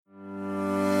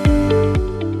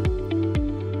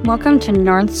Welcome to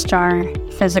North Star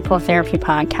Physical Therapy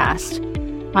Podcast.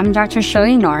 I'm Dr.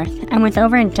 Shirley North, and with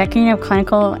over a decade of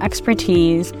clinical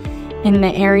expertise in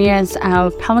the areas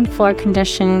of pelvic floor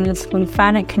conditions,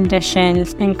 lymphatic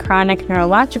conditions, and chronic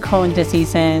neurological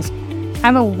diseases, I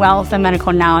have a wealth of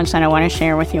medical knowledge that I want to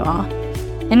share with you all.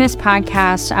 In this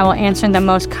podcast, I will answer the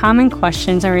most common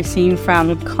questions I receive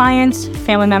from clients,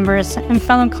 family members, and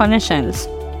fellow clinicians.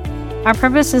 Our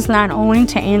purpose is not only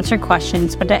to answer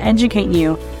questions, but to educate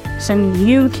you so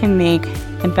you can make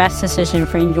the best decision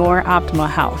for your optimal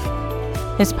health.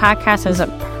 This podcast is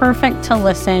perfect to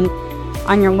listen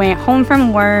on your way home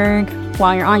from work,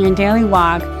 while you're on your daily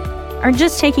walk, or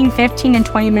just taking 15 to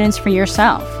 20 minutes for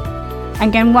yourself.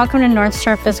 Again, welcome to North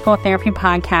Star Physical Therapy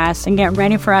Podcast, and get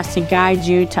ready for us to guide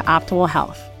you to optimal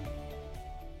health.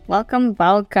 Welcome.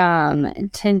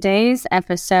 Today's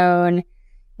episode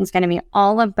is going to be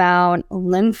all about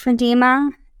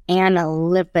lymphedema and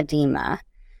lipedema.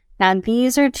 Now,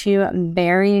 these are two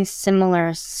very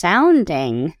similar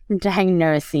sounding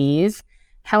diagnoses.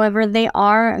 However, they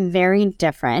are very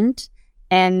different,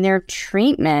 and their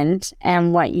treatment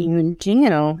and what you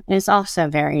do is also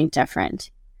very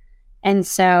different. And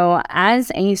so,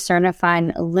 as a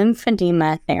certified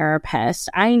lymphedema therapist,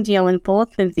 I deal with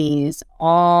both of these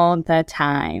all the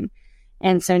time.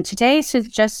 And so today is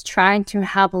just trying to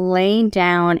help lay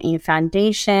down a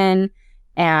foundation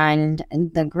and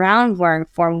the groundwork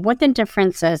for what the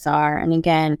differences are. And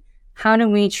again, how do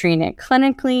we treat it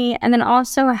clinically? And then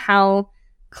also how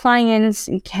clients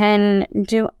can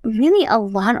do really a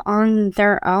lot on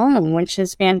their own, which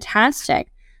is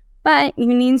fantastic. But you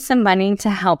need somebody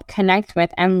to help connect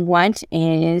with, and what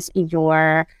is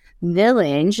your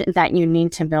village that you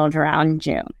need to build around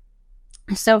you.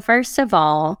 So first of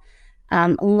all,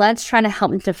 let's try to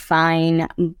help define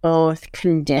both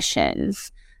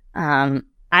conditions.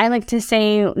 I like to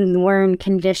say the word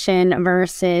condition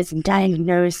versus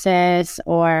diagnosis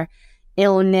or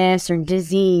illness or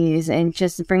disease. It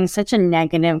just brings such a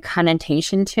negative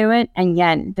connotation to it. And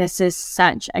yet this is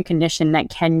such a condition that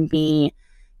can be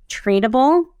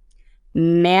treatable,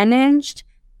 managed,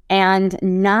 and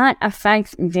not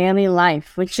affect daily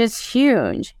life, which is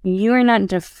huge. You are not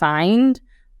defined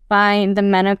by the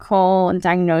medical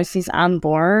diagnoses on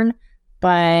board,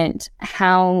 but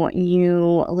how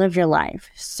you live your life.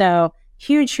 So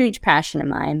huge passion of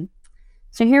mine.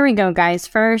 So here we go, guys.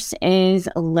 First is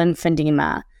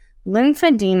lymphedema.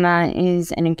 Lymphedema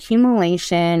is an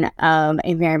accumulation of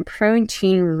a very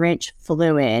protein-rich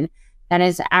fluid that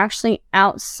is actually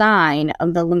outside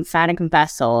of the lymphatic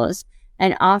vessels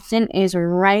and often is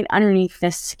right underneath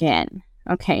the skin.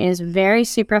 Okay, it is very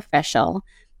superficial.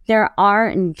 There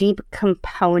are deep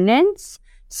components,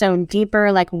 so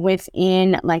deeper like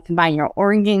within, like by your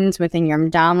organs, within your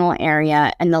abdominal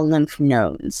area and the lymph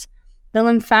nodes. The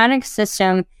lymphatic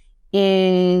system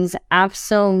is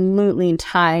absolutely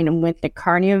tied with the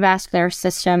cardiovascular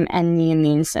system and the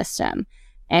immune system.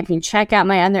 And if you check out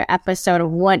my other episode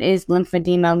of what is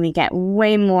lymphedema, we get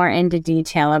way more into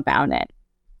detail about it.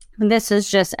 This is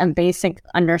just a basic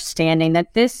understanding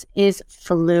that this is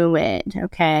fluid,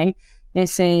 okay?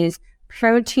 This is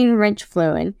protein-rich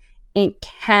fluid. It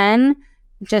can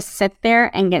just sit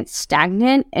there and get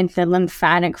stagnant if the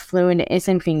lymphatic fluid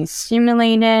isn't being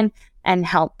stimulated and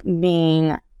help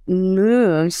being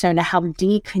moved, so to help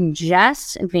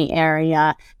decongest the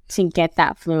area to get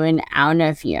that fluid out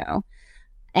of you.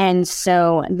 And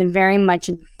so the very much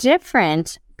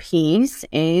different piece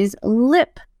is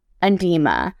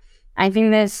lipedema. I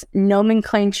think this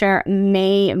nomenclature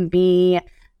may be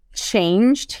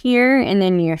changed here in the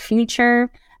near future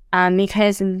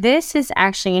because this is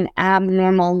actually an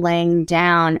abnormal laying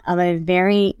down of a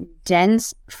very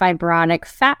dense fibrotic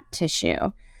fat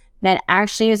tissue that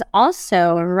actually is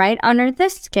also right under the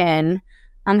skin.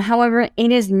 However,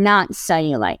 it is not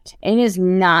cellulite. It is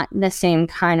not the same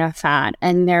kind of fat,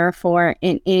 and therefore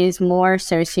it is more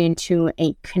associated to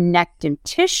a connective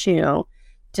tissue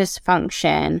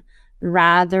dysfunction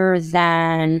rather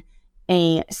than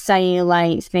a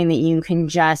cellulite thing that you can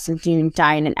just do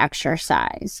diet and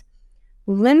exercise.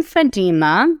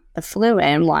 Lymphedema, the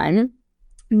fluid one,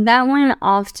 that one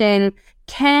often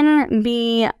can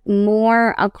be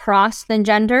more across the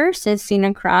genders. It's seen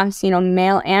across,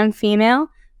 male and female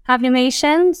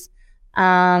populations.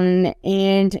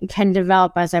 It can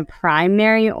develop as a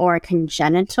primary or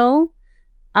congenital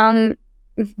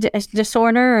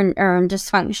disorder or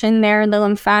dysfunction there in the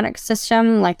lymphatic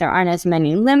system. Like there aren't as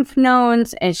many lymph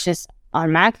nodes. It's just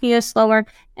automatically slower,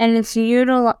 and it's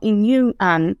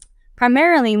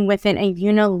primarily within a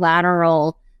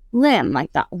unilateral limb,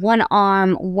 like that one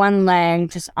arm, one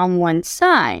leg, just on one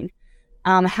side.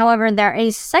 However, there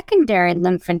is secondary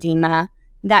lymphedema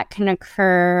that can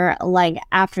occur like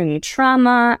after new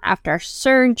trauma, after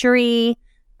surgery,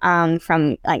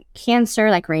 from like cancer,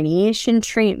 like radiation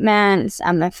treatments,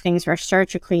 if things were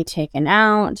surgically taken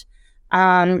out,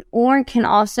 or can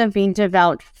also be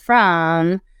developed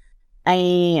from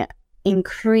a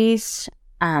increased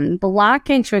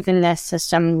blockage within the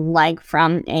system, like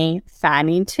from a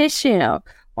fatty tissue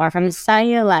or from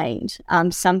cellulite.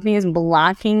 Something is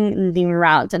blocking the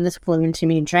route of this fluid to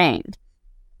be drained.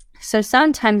 So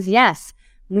sometimes, yes,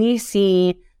 we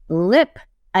see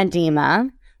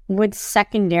lipedema with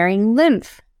secondary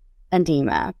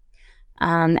lymphedema.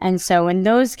 And so in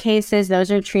those cases,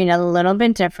 those are treated a little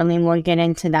bit differently. We'll get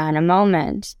into that in a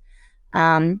moment.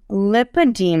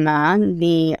 Lipedema,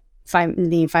 the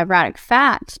fibrotic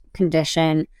fat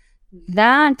condition,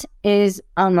 that is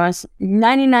almost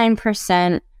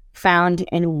 99% found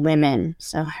in women.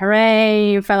 So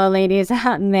hooray, you fellow ladies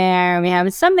out there. We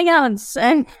have something else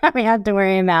we have to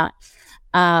worry about.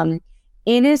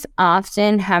 It is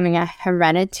often having a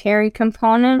hereditary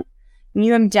component.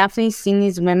 You have definitely seen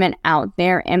these women out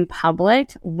there in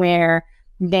public where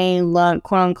they look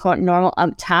quote unquote normal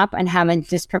up top and have a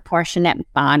disproportionate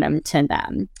bottom to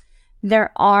them.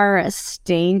 There are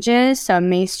stages, so it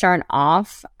may start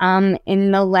off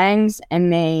in the legs and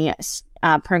may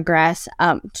progress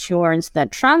up towards the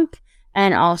trunk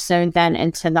and also then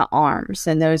into the arms.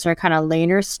 So those are kind of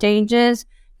later stages.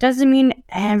 Doesn't mean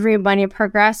everybody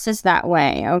progresses that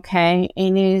way, okay?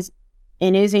 It is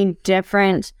a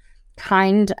different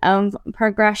kind of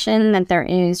progression that there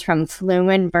is from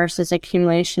fluid versus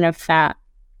accumulation of fat.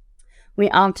 We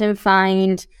often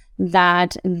find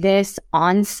that this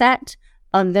onset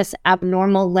of this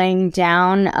abnormal laying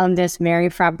down of this very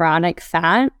fibrotic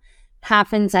fat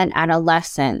happens at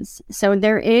adolescence. So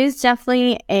there is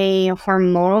definitely a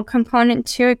hormonal component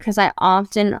to it, because I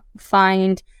often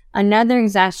find another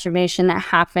exacerbation that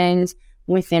happens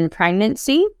within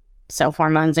pregnancy. So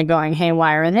hormones are going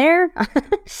haywire there.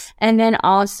 And then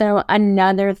also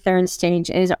another third stage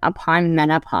is upon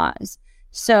menopause.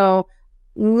 So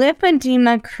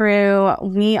lipedema crew,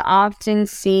 we often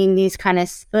see these kind of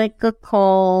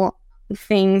cyclical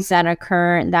things that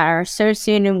occur that are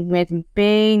associated with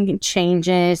big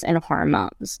changes in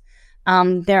hormones.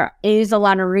 There is a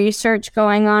lot of research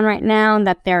going on right now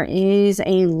that there is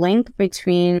a link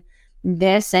between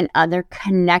this and other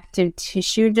connective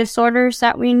tissue disorders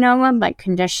that we know of, like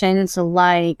conditions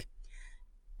like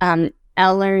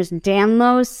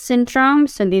Ehlers-Danlos syndrome.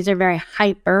 So these are very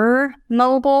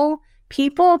hypermobile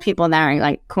people that are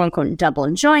like quote unquote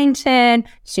double jointed,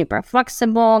 super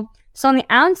flexible. So on the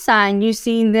outside, you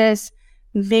see this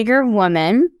bigger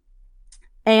woman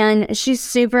and she's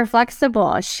super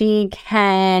flexible. She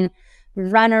can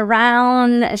run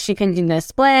around, she can do the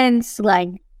splits, like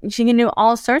she can do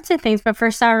all sorts of things, but for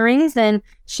some reason,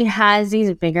 she has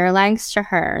these bigger legs to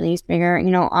her, these bigger,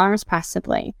 arms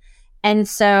possibly. And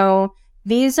so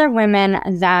these are women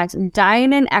that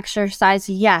diet and exercise,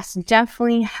 yes,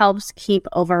 definitely helps keep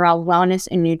overall wellness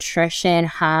and nutrition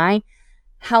high.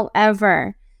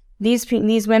 However,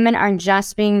 these women are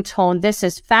just being told this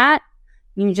is fat,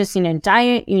 you just need to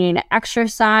diet, you need to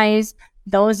exercise.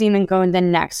 Those even go to the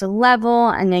next level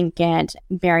and then get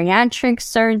bariatric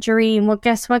surgery. Well,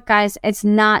 guess what, guys? It's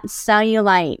not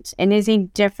cellulite. It is a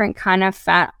different kind of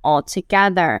fat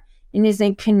altogether. It is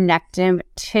a connective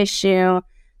tissue,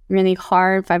 really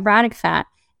hard fibrotic fat.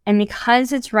 And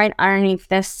because it's right underneath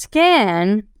the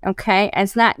skin, okay,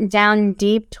 it's not down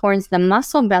deep towards the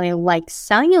muscle belly like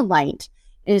cellulite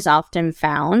is often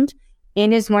found.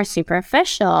 It is more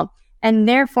superficial. And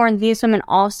therefore, these women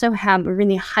also have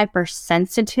really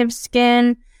hypersensitive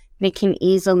skin. They can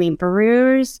easily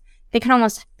bruise. They can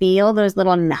almost feel those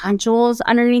little nodules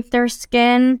underneath their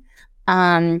skin.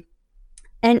 And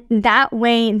that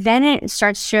way, then it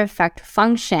starts to affect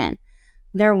function.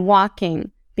 They're walking,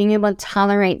 being able to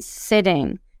tolerate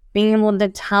sitting, being able to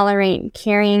tolerate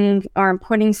carrying or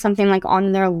putting something like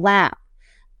on their lap.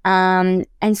 And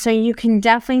so you can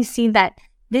definitely see that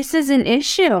this is an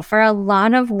issue for a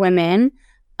lot of women,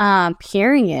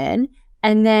 period.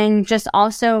 And then just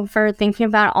also for thinking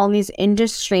about all these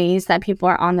industries that people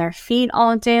are on their feet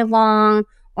all day long,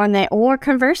 or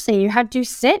conversely, you have to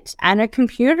sit at a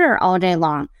computer all day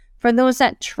long. For those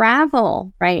that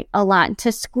travel, right, a lot,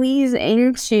 to squeeze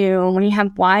into when you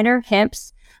have wider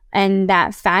hips and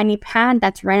that fatty pad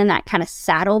that's right in that kind of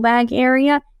saddlebag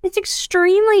area, it's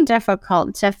extremely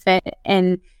difficult to fit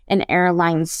in an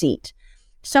airline seat.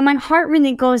 So my heart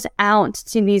really goes out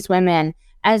to these women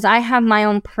as I have my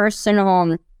own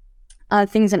personal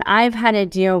things that I've had to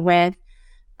deal with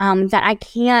that I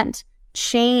can't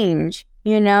change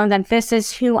that this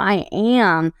is who I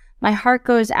am. My heart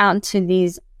goes out to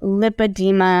these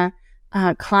lipedema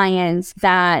clients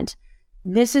that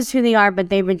this is who they are, but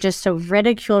they were just so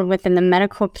ridiculed within the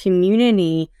medical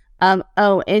community of,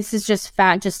 oh, this is just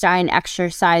fat, just diet and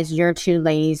exercise, you're too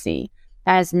lazy.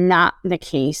 That is not the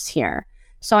case here.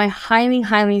 So I highly,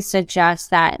 highly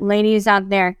suggest that ladies out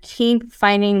there, keep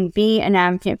fighting, be an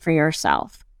advocate for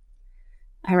yourself.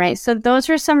 All right, so those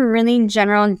are some really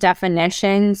general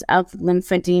definitions of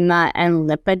lymphedema and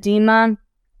lipedema.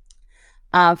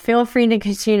 Feel free to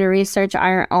continue to research on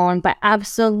your own, but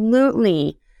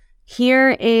absolutely,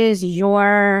 here is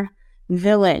your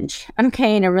village,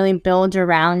 okay, to really build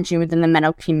around you within the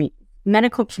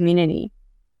medical community.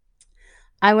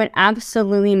 I would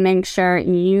absolutely make sure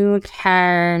you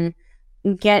can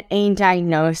get a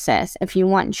diagnosis. If you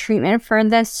want treatment for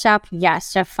this stuff,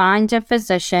 yes, to find a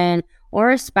physician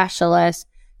or a specialist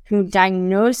who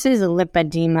diagnoses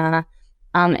lipedema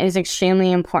is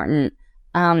extremely important.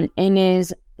 It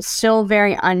is still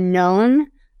very unknown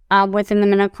within the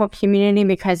medical community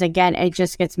because, again, it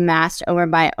just gets masked over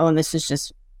by, oh, this is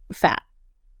just fat.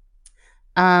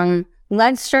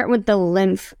 Let's start with the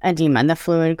lymphedema, the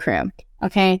fluid crew.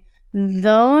 Okay,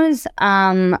 those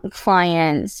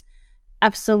clients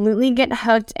absolutely get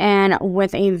hooked in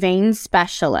with a vein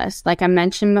specialist. Like I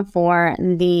mentioned before,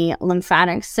 the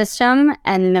lymphatic system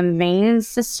and the vein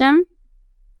system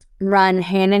run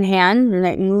hand in hand,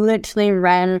 like literally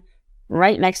run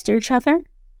right next to each other.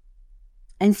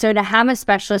 And so to have a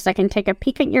specialist that can take a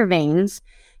peek at your veins,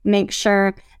 make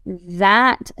sure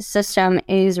that system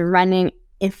is running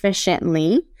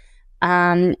efficiently,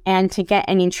 and to get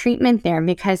any treatment there,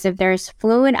 because if there's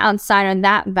fluid outside of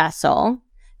that vessel,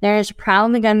 there's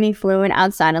probably going to be fluid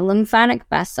outside a lymphatic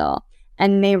vessel,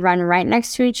 and they run right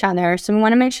next to each other. So we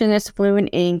want to make sure this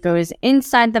fluid goes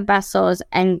inside the vessels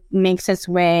and makes its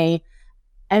way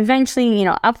eventually,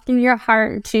 up through your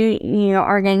heart to your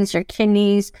organs, your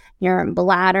kidneys, your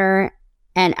bladder,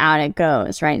 and out it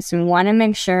goes, right? So we want to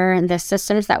make sure the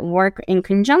systems that work in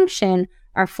conjunction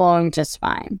are flowing just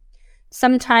fine.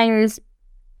 Sometimes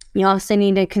you also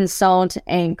need to consult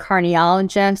a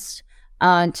cardiologist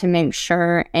to make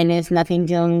sure it is nothing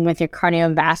dealing with your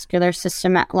cardiovascular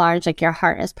system at large, like your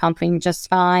heart is pumping just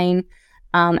fine,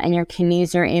 and your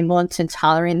kidneys are able to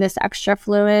tolerate this extra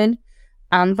fluid.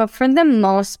 But for the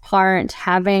most part,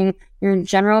 having your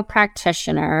general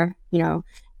practitioner,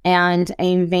 and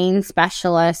a vein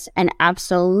specialist, and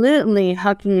absolutely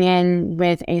hooking in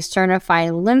with a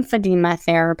certified lymphedema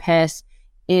therapist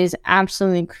is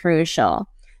absolutely crucial.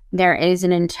 There is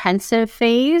an intensive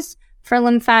phase for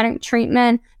lymphatic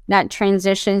treatment that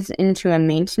transitions into a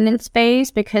maintenance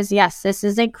phase because, yes, this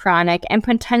is a chronic and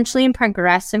potentially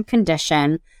progressive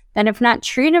condition that if not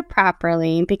treated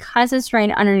properly, because it's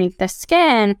right underneath the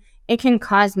skin, it can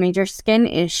cause major skin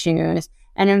issues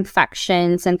and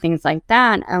infections and things like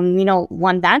that. We don't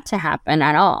want that to happen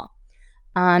at all.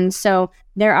 So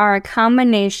there are a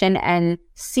combination, and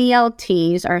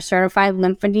CLTs are certified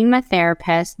lymphedema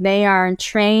therapists. They are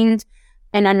trained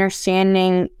in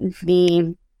understanding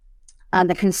the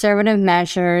conservative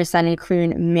measures that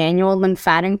include manual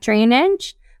lymphatic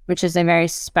drainage, which is a very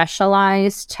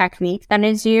specialized technique that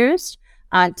is used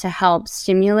to help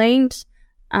stimulate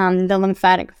the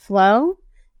lymphatic flow.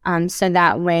 So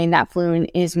that way that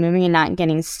fluid is moving and not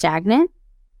getting stagnant.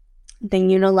 They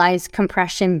utilize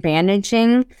compression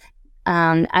bandaging,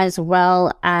 as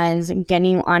well as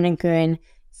getting on a good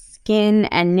skin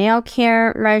and nail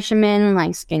care regimen,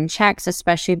 like skin checks,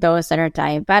 especially those that are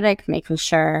diabetic, making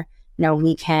sure,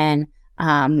 we can,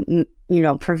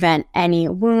 prevent any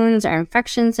wounds or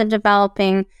infections in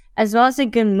developing, as well as a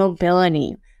good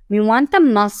mobility. We want the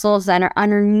muscles that are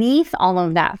underneath all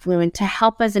of that fluid to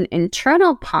help as an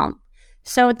internal pump.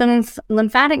 So if the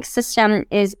lymphatic system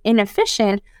is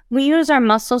inefficient, we use our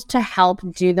muscles to help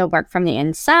do the work from the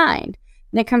inside.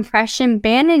 The compression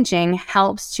bandaging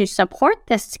helps to support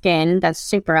the skin that's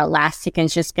super elastic and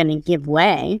is just going to give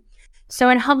way. So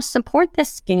it helps support the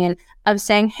skin of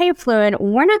saying, hey, fluid,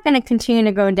 we're not going to continue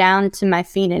to go down to my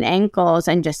feet and ankles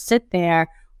and just sit there.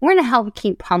 We're going to help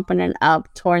keep pumping it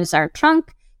up towards our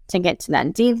trunk to get to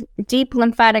that deep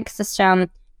lymphatic system,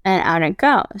 and out it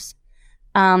goes.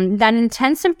 That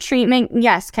intensive treatment,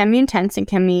 yes, can be intense. It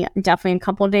can be definitely a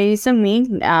couple days a week.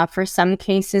 For some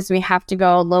cases, we have to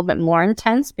go a little bit more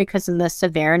intense because of the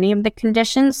severity of the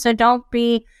condition. So don't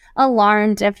be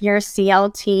alarmed if your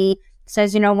CLT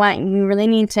says, you know what, you really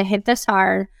need to hit this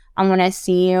hard. I'm going to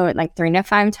see you like 3 to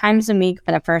 5 times a week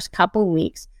for the first couple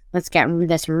weeks. Let's get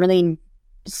this really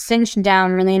cinched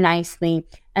down really nicely.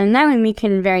 And then we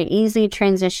can very easily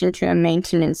transition to a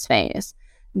maintenance phase.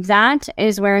 that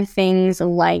is where things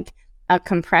like a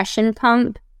compression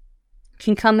pump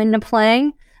can come into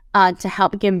play to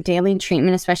help give daily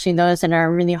treatment, especially those that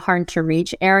are really hard to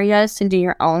reach areas to do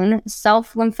your own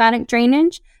self-lymphatic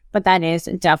drainage. But that is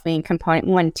definitely a component.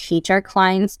 We want to teach our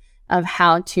clients of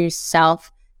how to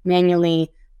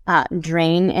self-manually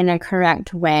drain in a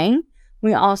correct way.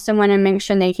 We also want to make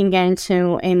sure they can get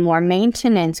into a more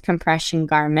maintenance compression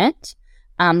garment,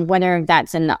 whether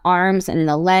that's in the arms, in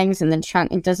the legs, in the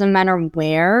trunk. It doesn't matter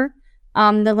where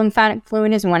the lymphatic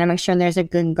fluid is. We want to make sure there's a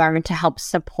good garment to help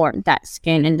support that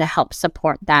skin and to help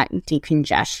support that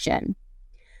decongestion.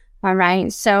 All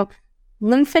right, so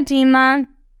lymphedema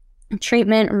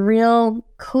treatment, real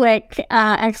quick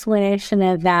explanation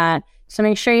of that. So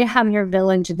make sure you have your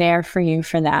village there for you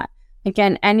for that.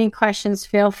 Again, any questions,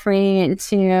 feel free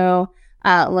to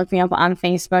look me up on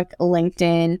Facebook,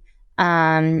 LinkedIn,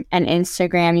 and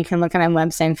Instagram. You can look at my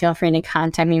website and feel free to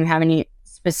contact me if you have any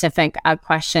specific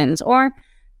questions, or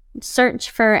search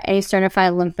for a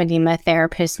certified lymphedema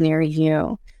therapist near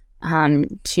you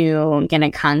to get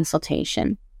a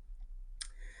consultation.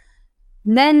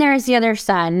 Then there's the other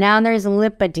side. Now there's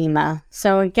lipedema.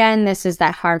 So again, this is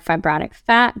that hard fibrotic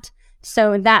fat.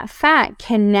 So that fat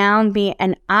can now be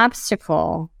an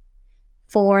obstacle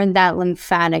for that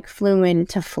lymphatic fluid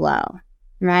to flow,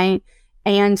 right?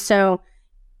 And so,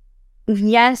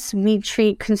 yes, we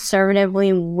treat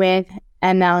conservatively with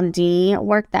MLD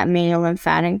work, that manual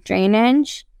lymphatic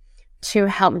drainage, to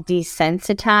help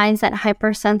desensitize that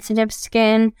hypersensitive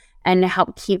skin and to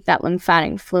help keep that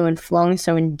lymphatic fluid flowing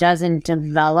so it doesn't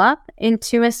develop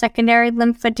into a secondary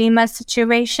lymphedema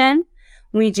situation.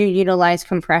 We do utilize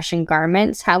compression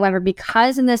garments. However,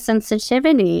 because of the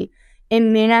sensitivity, it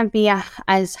may not be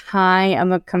as high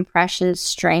of a compression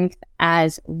strength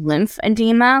as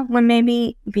lymphedema would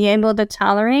maybe be able to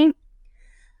tolerate.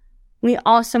 We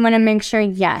also want to make sure,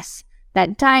 yes,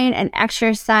 that diet and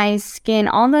exercise, skin,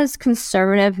 all those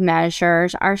conservative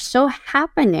measures are still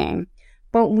happening.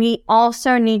 But we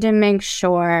also need to make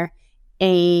sure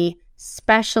a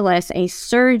specialist, a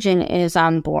surgeon is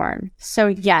on board. So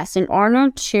yes, in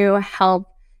order to help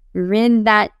rid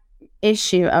that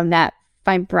issue of that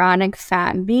fibrotic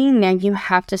fat being there, you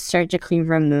have to surgically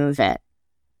remove it.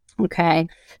 Okay,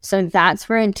 so that's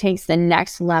where it takes the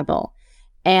next level.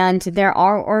 And there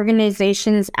are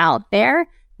organizations out there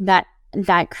that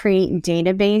create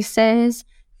databases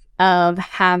of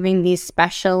having these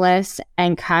specialists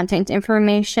and contact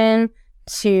information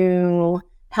to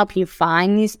help you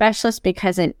find these specialists,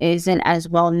 because it isn't as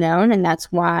well known. And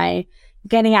that's why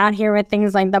getting out here with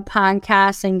things like the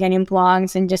podcast and getting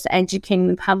blogs and just educating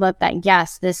the public that,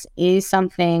 yes, this is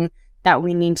something that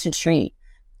we need to treat.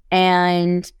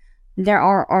 And there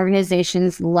are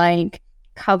organizations like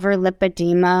Cover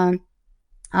Lipedema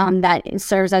that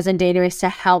serves as a database to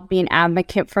help be an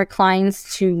advocate for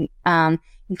clients to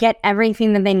get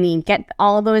everything that they need, get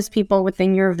all those people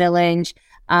within your village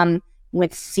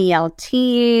with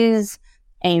CLTs,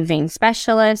 a vein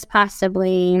specialist,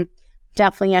 possibly,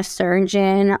 definitely a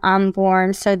surgeon on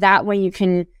board. So that way you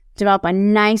can develop a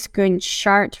nice, good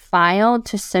chart file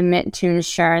to submit to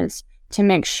insurance to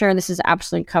make sure this is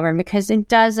absolutely covered, because it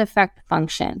does affect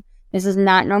function. This is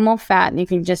not normal fat. You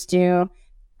can just do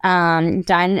diet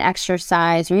and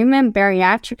exercise, or even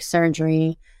bariatric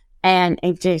surgery, and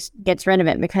it just gets rid of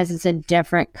it because it's a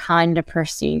different kind of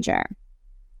procedure.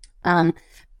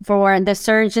 For the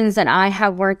surgeons that I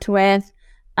have worked with,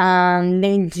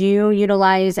 they do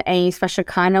utilize a special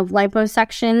kind of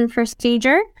liposuction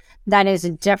procedure that is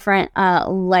a different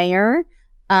layer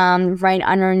right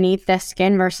underneath the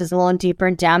skin versus a little deeper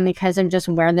down, because of just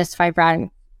where this fibrotic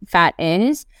fat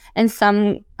is. And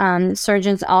some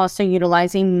surgeons also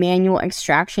utilize a manual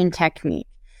extraction technique.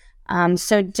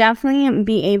 So definitely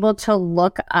be able to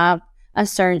look up a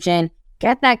surgeon,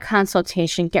 get that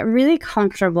consultation, get really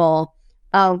comfortable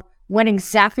of what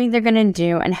exactly they're going to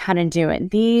do and how to do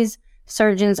it. These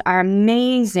surgeons are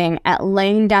amazing at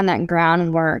laying down that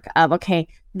groundwork of, okay,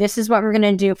 this is what we're going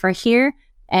to do for here,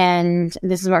 and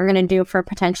this is what we're going to do for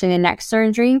potentially the next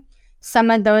surgery.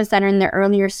 Some of those that are in the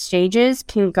earlier stages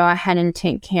can go ahead and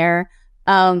take care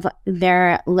of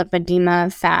their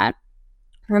lipedema fat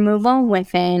removal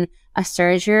within a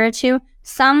surgery or two.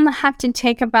 Some have to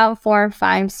take about 4 or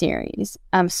 5 series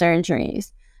of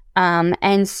surgeries.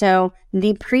 And so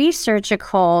the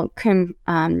pre-surgical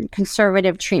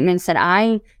conservative treatments that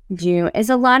I do is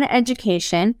a lot of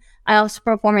education. I also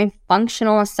perform a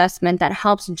functional assessment that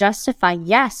helps justify,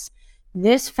 yes,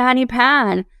 this fatty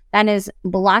pad that is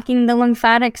blocking the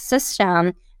lymphatic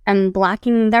system and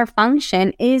blocking their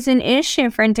function is an issue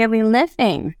for daily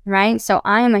living, right? So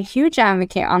I am a huge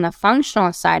advocate on the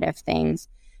functional side of things.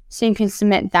 so you can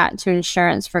submit that to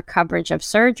insurance for coverage of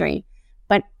surgery.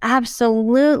 But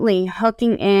absolutely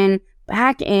hooking in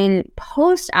back in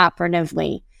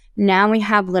post-operatively. Now we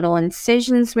have little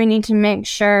incisions. We need to make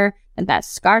sure that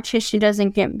scar tissue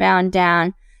doesn't get bound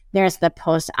down. There's the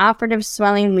post-operative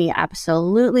swelling. We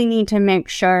absolutely need to make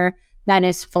sure that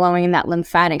is flowing. That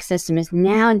lymphatic system is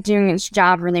now doing its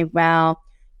job really well.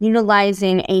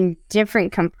 Utilizing a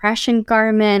different compression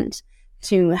garment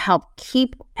to help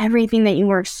keep everything that you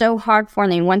worked so hard for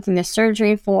and they went through the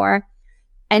surgery for.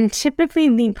 And typically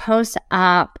the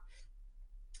post-op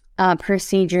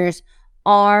procedures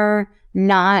are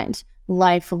not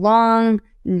lifelong.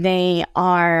 They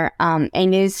are,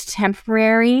 it is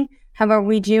temporary. However,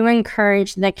 we do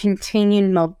encourage the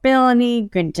continued mobility,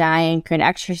 good diet, good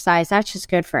exercise. That's just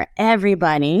good for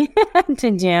everybody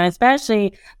to do,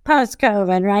 especially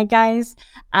post-COVID, right, guys?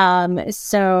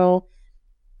 So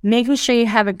making sure you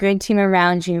have a good team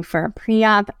around you for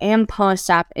pre-op and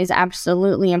post-op is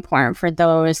absolutely important for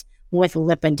those with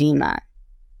lipedema.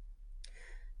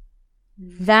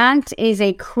 That is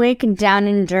a quick down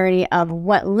and dirty of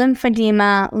what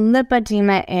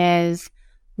lipedema is,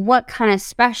 what kind of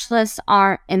specialists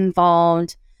are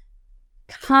involved.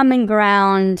 Common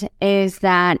ground is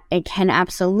that it can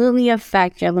absolutely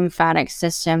affect your lymphatic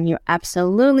system. You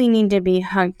absolutely need to be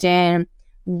hooked in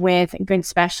with good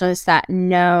specialists that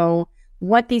know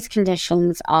what these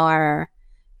conditions are.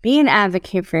 Be an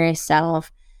advocate for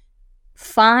yourself.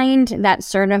 Find that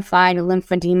certified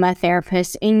lymphedema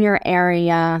therapist in your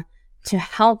area to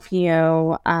help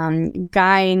you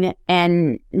guide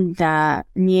and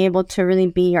be able to really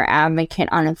be your advocate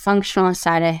on a functional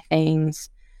side of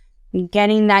things.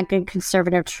 Getting that good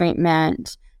conservative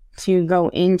treatment to go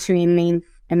into a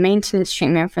maintenance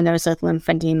treatment for those with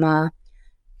lymphedema.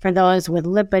 For those with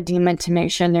lipedema, to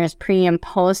make sure there's pre- and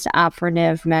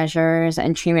post-operative measures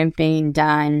and treatment being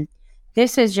done.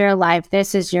 This is your life.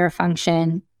 This is your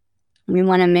function. We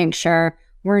want to make sure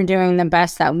we're doing the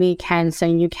best that we can so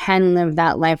you can live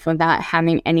that life without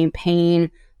having any pain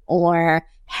or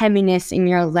heaviness in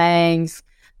your legs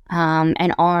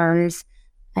and arms.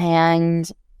 And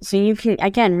so you can,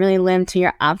 again, really live to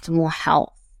your optimal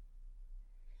health.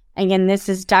 Again, this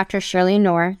is Dr. Shirley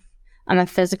North. I'm a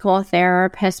physical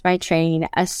therapist by trade,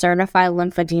 a certified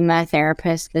lymphedema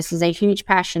therapist. This is a huge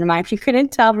passion of mine, if you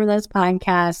couldn't tell from this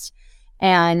podcast.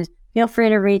 And feel free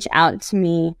to reach out to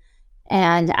me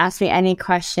and ask me any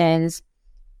questions.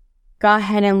 Go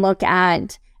ahead and look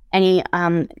at any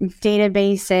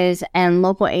databases and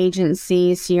local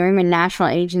agencies, or even national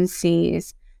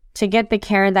agencies, to get the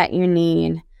care that you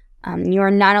need. You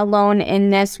are not alone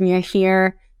in this. We are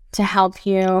here to help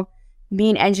you be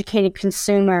an educated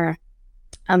consumer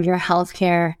of your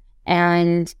healthcare.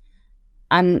 And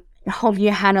I hope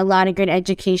you had a lot of good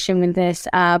education with this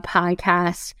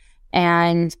podcast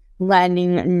and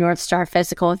letting North Star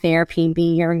Physical Therapy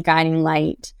be your guiding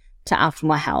light to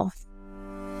optimal health.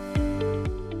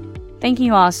 Thank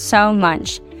you all so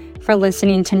much for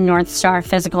listening to North Star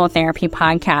Physical Therapy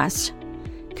Podcast.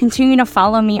 Continue to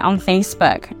follow me on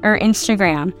Facebook or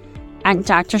Instagram at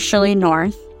Dr. Shirley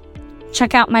North.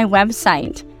 Check out my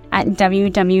website at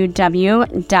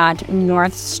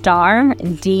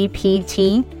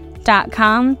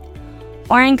www.northstardpt.com,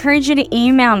 or I encourage you to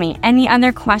email me any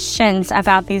other questions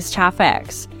about these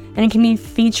topics, and it can be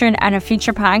featured at a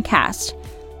future podcast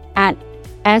at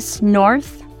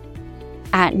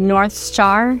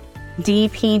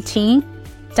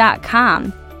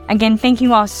snorth@northstardpt.com. Again, thank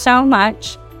you all so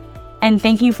much, and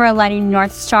thank you for letting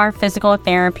North Star Physical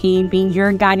Therapy be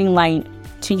your guiding light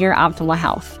to your optimal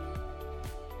health.